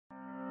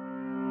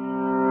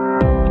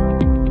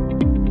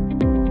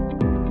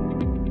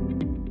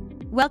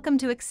Welcome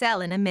to Excel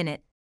in a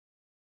minute.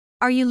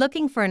 Are you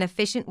looking for an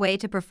efficient way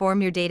to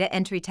perform your data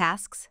entry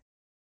tasks?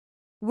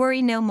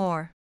 Worry no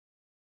more.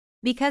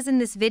 Because in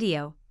this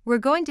video, we're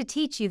going to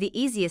teach you the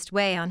easiest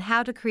way on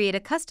how to create a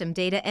custom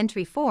data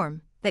entry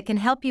form that can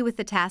help you with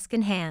the task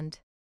in hand.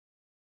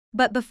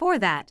 But before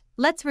that,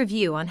 let's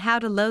review on how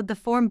to load the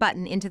form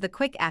button into the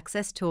Quick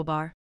Access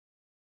Toolbar.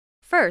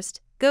 First,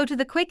 go to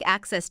the Quick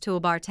Access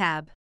Toolbar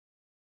tab.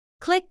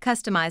 Click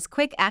Customize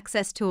Quick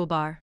Access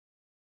Toolbar.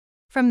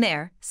 From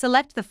there,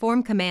 select the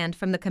Form command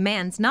from the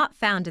commands not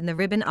found in the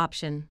ribbon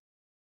option.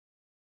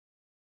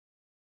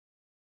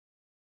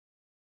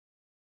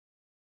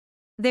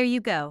 There you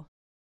go.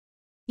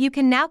 You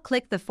can now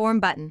click the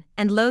Form button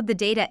and load the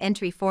Data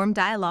Entry Form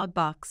dialog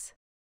box.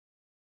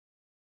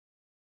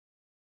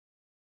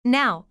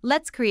 Now,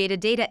 let's create a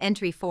data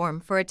entry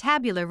form for a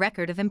tabular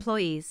record of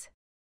employees.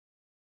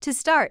 To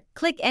start,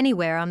 click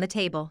anywhere on the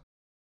table.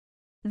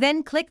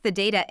 Then click the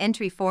Data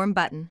Entry Form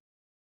button.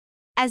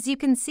 As you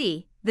can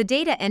see, the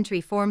Data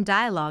Entry Form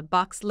dialog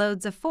box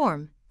loads a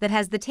form that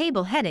has the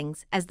table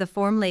headings as the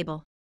form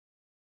label.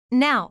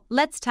 Now,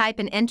 let's type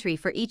an entry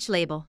for each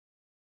label.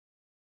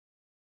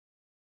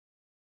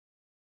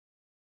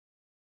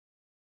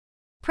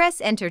 Press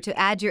Enter to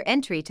add your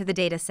entry to the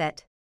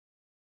dataset.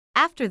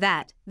 After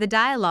that, the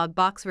dialog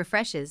box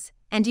refreshes,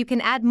 and you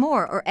can add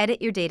more or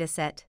edit your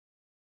dataset.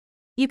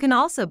 You can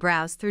also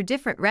browse through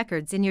different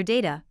records in your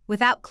data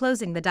without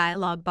closing the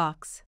dialog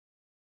box.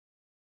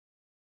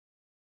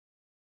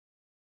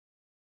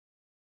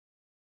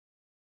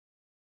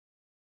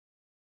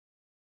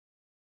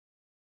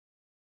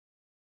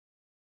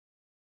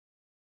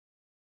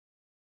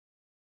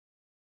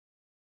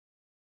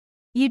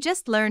 You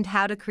just learned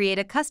how to create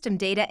a custom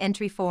data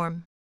entry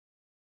form.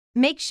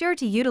 Make sure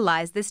to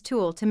utilize this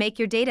tool to make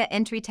your data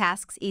entry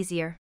tasks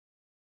easier.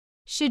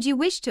 Should you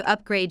wish to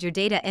upgrade your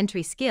data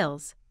entry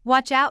skills,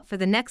 watch out for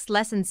the next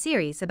lesson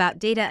series about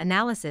data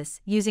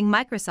analysis using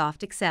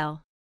Microsoft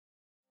Excel.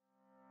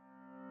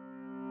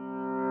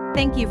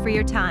 Thank you for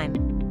your time.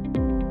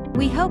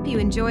 We hope you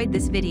enjoyed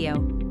this video.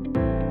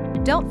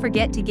 Don't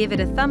forget to give it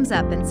a thumbs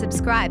up and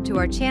subscribe to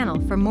our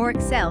channel for more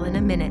Excel in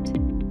a minute.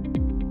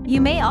 You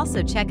may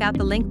also check out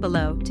the link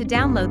below to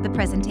download the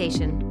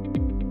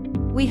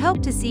presentation. We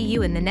hope to see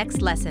you in the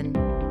next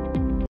lesson.